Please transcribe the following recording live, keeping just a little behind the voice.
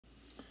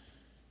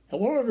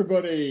Hello,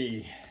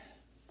 everybody.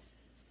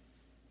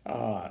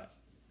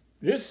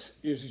 This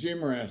is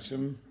Jim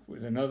Ransom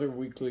with another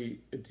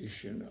weekly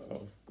edition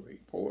of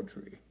Great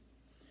Poetry.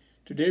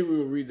 Today we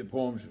will read the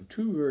poems of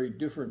two very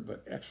different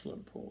but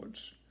excellent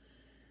poets,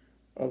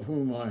 of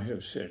whom I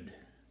have said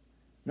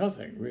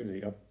nothing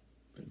really up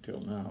until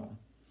now.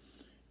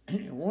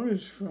 One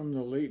is from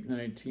the late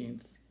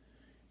 19th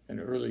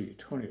and early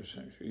 20th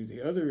century.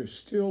 The other is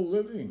still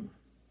living.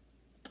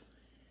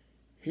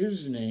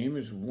 His name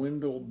is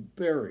Wendell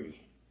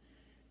Berry,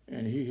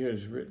 and he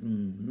has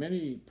written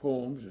many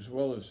poems as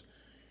well as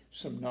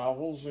some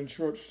novels and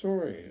short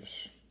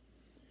stories.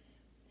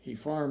 He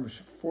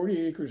farms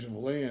 40 acres of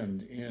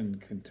land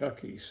in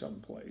Kentucky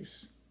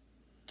someplace,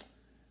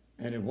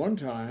 and at one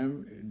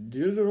time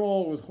did it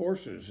all with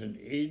horses and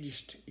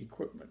aged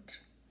equipment.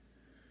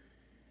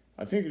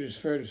 I think it is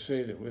fair to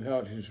say that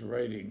without his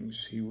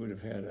writings, he would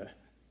have had a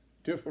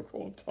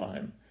difficult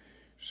time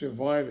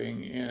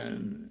surviving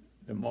in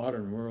the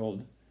modern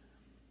world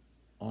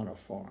on a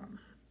farm.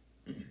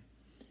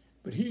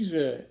 But he's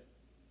an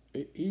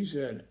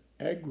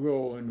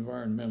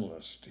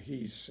agro-environmentalist.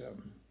 He's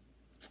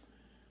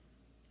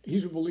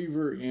a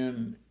believer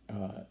in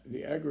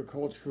the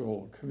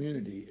agricultural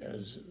community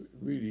as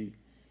really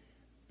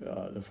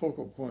the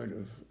focal point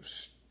of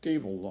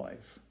stable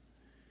life.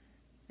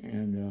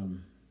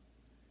 And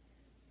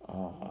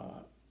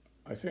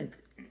I think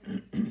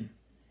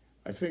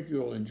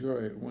you'll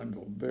enjoy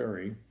Wendell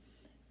Berry.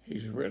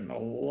 He's written a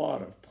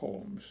lot of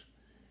poems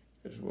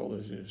as well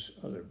as his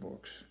other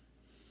books.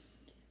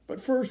 But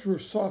first, we'll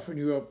soften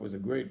you up with a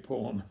great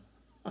poem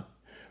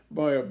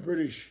by a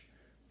British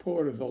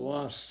poet of the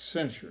last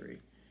century,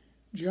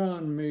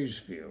 John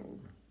Masefield.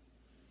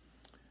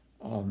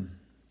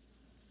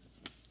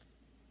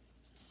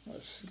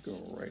 Let's go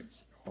right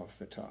off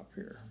the top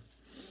here.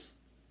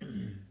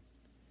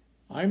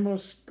 I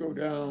must go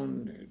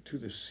down to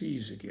the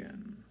seas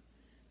again,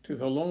 to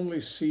the lonely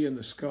sea in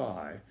the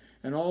sky,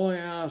 and all I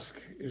ask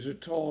is a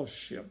tall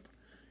ship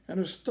and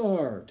a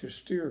star to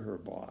steer her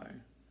by,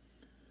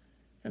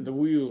 and the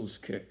wheels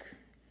kick,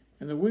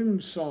 and the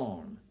wind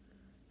song,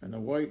 and the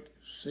white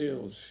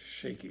sails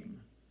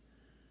shaking,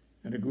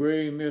 and a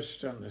gray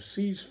mist on the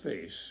sea's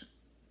face,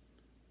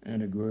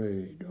 and a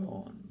gray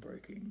dawn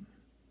breaking.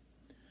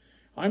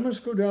 I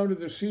must go down to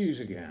the seas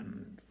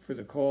again, for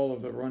the call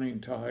of the running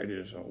tide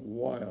is a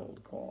wild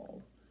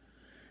call,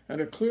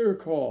 and a clear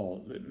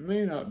call that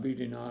may not be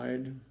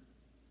denied.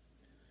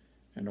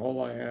 And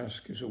all I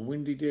ask is a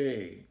windy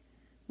day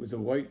with the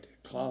white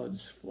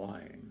clouds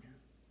flying,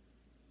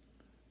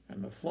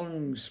 and the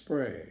flung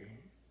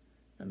spray,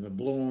 and the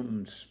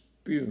blown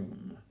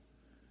spume,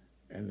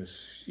 and the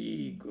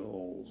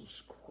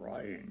seagulls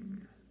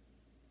crying.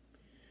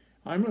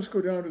 I must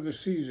go down to the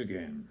seas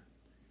again,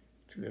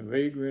 to the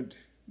vagrant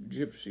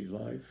gypsy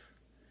life,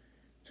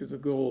 to the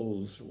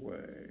gull's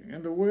way,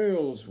 and the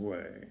whale's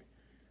way,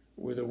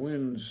 where the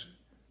wind's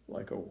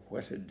like a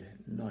whetted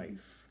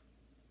knife.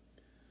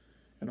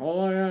 And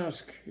all I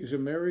ask is a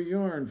merry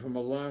yarn from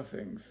a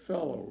laughing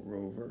fellow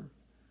rover,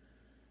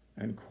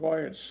 and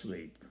quiet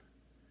sleep,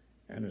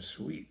 and a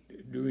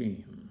sweet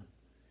dream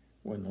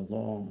when the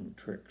long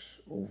trick's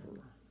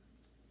over.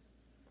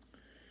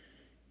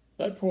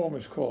 That poem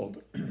is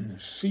called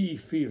Sea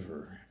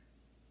Fever,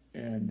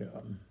 and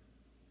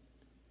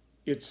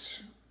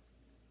it's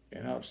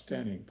an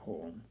outstanding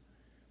poem.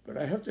 But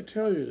I have to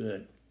tell you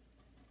that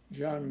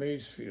John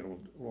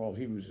Masefield, while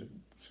he was a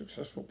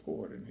successful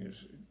poet in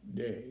his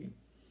day,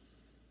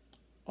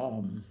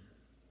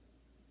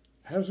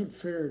 hasn't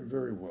fared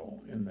very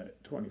well in the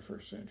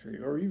 21st century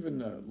or even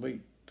the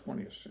late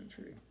 20th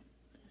century.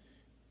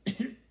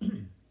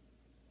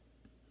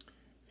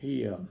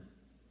 He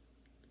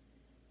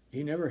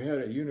never had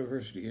a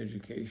university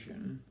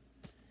education,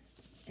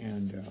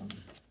 and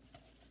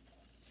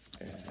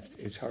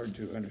it's hard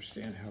to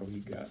understand how he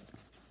got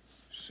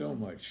so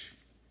much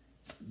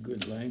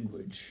good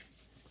language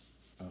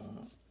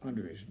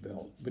under his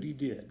belt, but he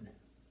did.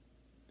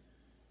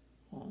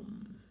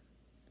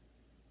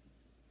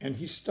 And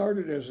he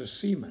started as a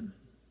seaman,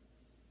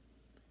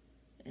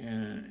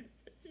 and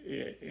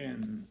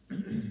in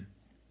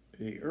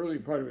the early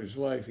part of his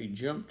life, he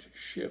jumped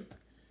ship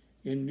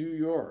in New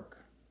York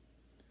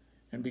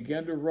and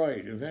began to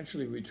write,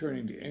 eventually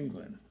returning to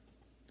England.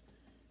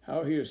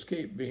 How he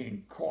escaped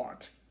being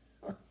caught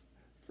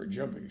for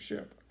jumping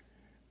ship,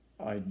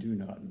 I do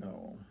not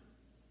know.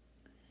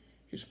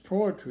 His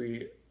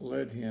poetry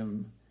led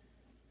him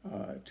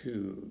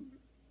to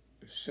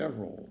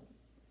several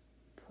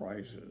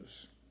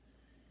prizes,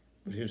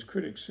 but his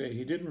critics say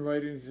he didn't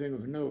write anything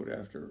of note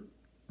after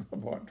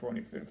about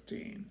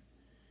 2015.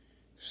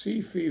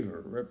 Sea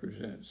Fever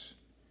represents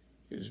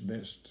his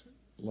best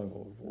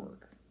level of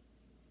work.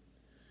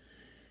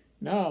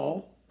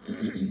 Now,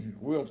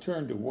 we'll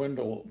turn to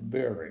Wendell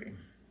Berry.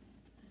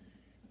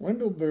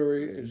 Wendell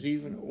Berry is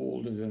even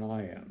older than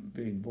I am,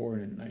 being born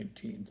in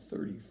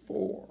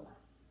 1934.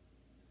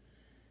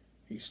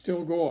 He's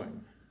still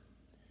going.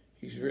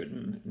 He's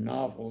written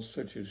novels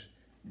such as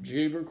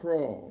Jayber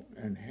Crow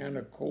and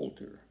Hannah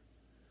Coulter.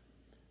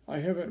 I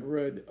haven't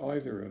read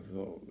either of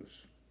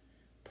those.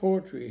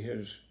 Poetry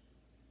has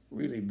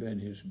really been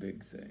his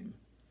big thing,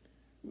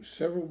 with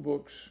several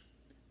books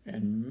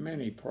and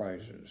many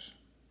prizes.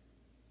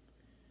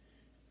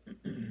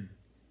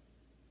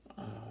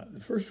 The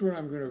first one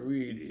I'm going to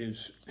read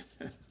is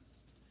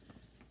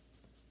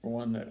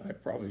one that I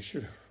probably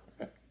should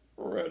have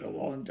read a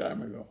long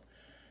time ago.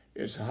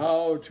 It's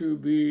How to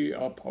Be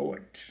a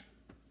Poet.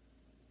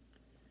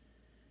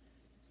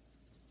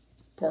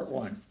 Part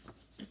 1.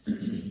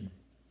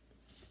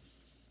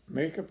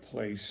 Make a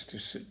place to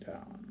sit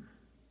down.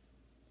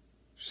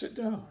 Sit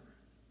down.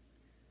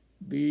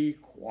 Be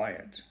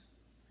quiet.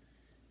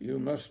 You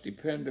must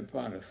depend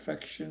upon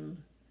affection,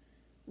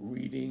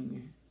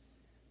 reading,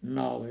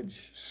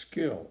 knowledge,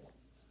 skill.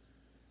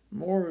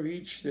 More of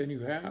each than you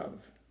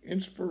have.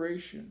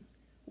 Inspiration,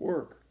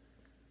 work,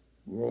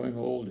 growing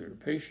older,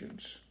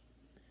 patience.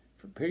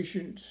 For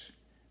patience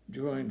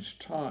joins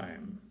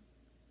time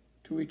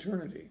to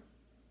eternity.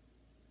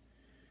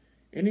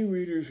 Any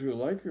readers who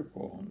like your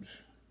poems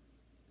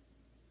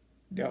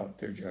doubt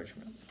their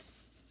judgment.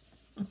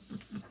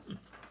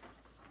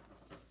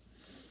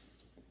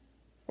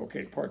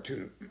 Okay, part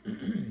 2.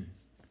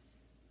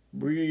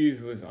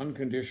 Breathe with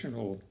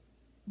unconditional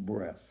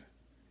breath,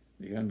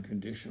 the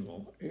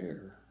unconditional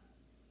air.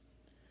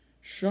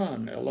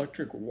 Shun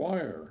electric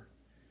wire.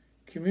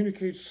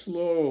 Communicate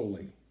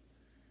slowly.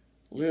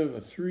 Live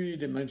a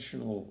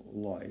 3-dimensional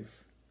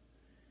life.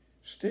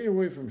 Stay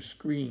away from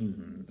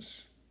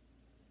screens.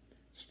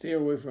 Stay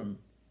away from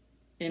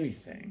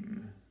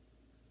anything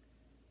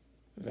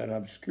that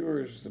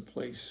obscures the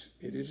place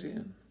it is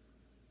in.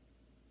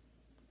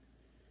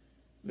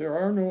 There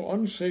are no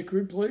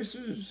unsacred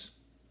places.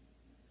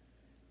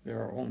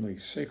 There are only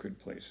sacred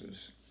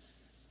places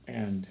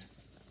and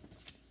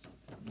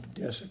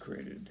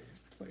desecrated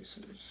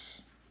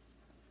places.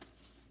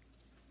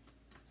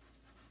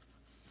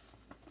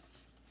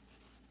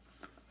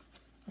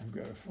 I've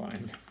got to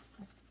find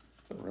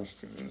the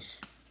rest of this.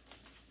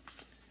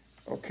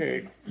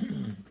 Okay,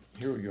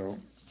 here we go.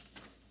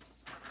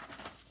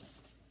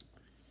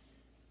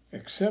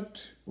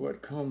 Accept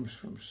what comes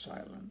from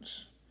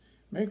silence.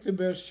 Make the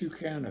best you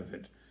can of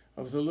it,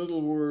 of the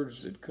little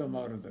words that come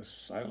out of the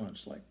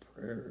silence like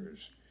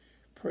prayers,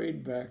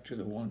 prayed back to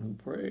the one who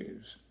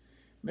prays.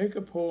 Make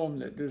a poem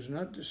that does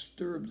not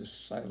disturb the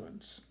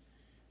silence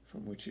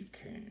from which it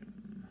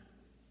came.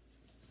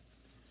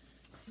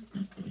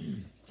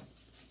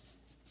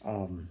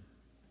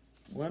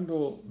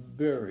 Wendell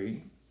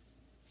Berry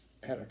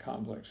had a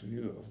complex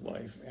view of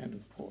life and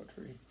of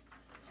poetry,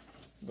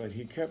 but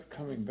he kept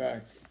coming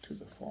back to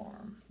the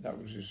farm.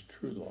 That was his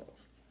true love.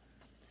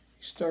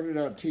 He started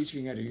out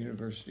teaching at a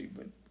university,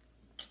 but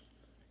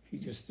he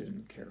just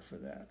didn't care for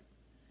that.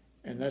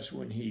 And that's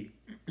when he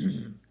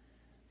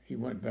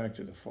went back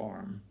to the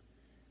farm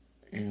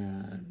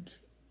and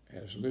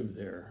has lived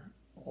there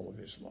all of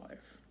his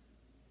life.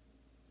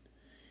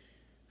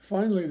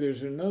 Finally,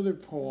 there's another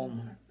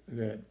poem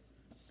that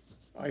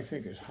I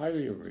think is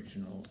highly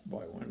original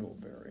by Wendell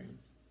Berry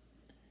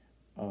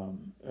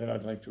that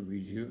I'd like to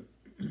read you,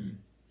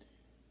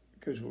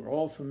 because we're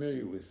all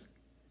familiar with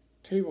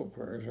table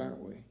prayers, aren't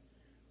we?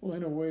 Well,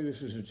 in a way,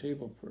 this is a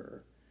table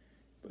prayer,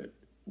 but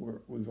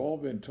we've all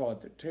been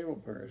taught that table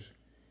prayers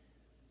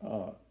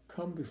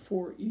come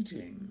before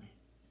eating.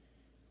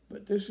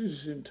 But this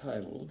is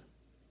entitled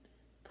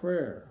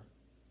Prayer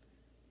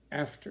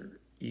After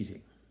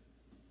Eating.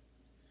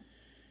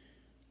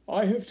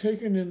 I have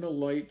taken in the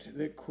light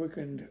that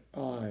quickened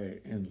eye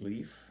and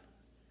leaf.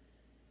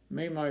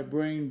 May my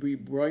brain be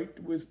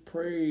bright with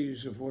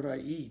praise of what I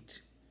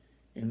eat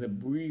in the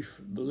brief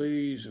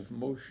blaze of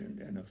motion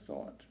and of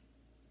thought.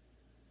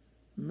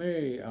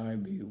 May I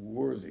be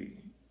worthy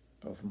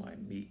of my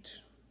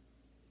meat.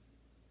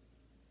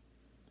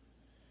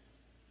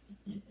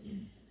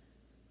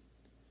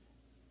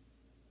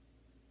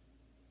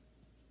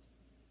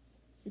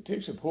 It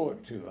takes a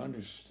poet to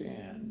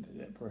understand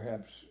that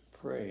perhaps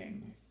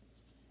praying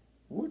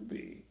would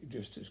be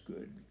just as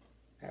good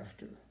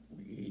after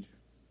we eat.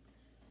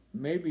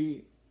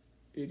 Maybe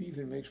it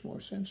even makes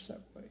more sense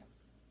that way.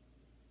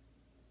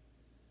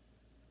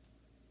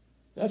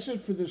 That's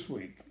it for this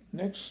week.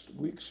 Next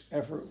week's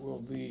effort will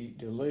be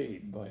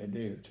delayed by a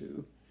day or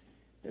two,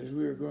 as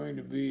we are going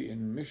to be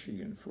in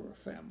Michigan for a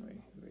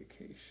family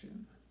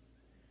vacation.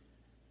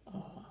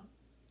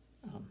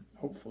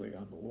 Hopefully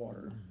on the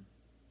water.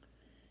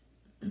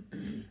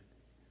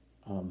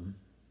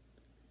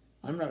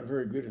 I'm not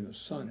very good in the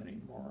sun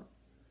anymore.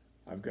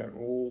 I've got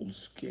old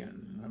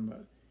skin. I'm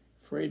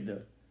afraid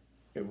that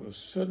it will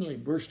suddenly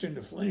burst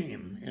into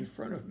flame in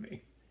front of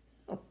me.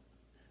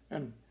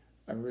 And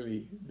I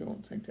really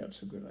don't think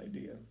that's a good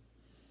idea.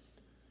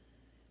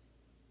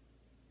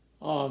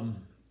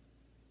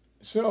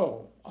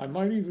 So I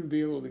might even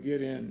be able to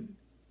get in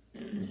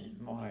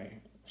my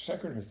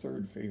second or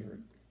third favorite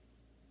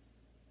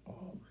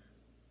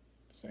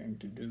thing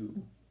to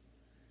do,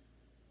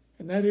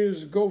 and that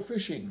is go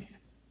fishing.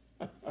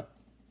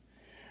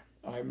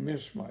 I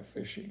miss my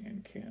fishing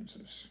in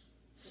Kansas.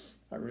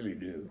 I really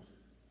do.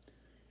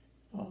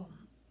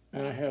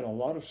 And I had a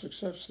lot of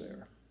success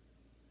there.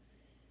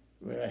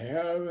 But I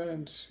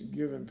haven't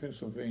given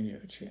Pennsylvania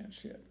a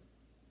chance yet.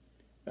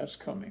 That's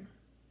coming.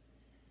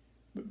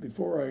 But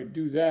before I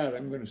do that,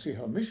 I'm going to see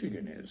how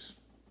Michigan is.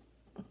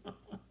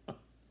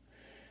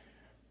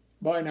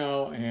 Bye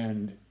now,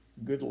 and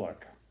good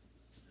luck.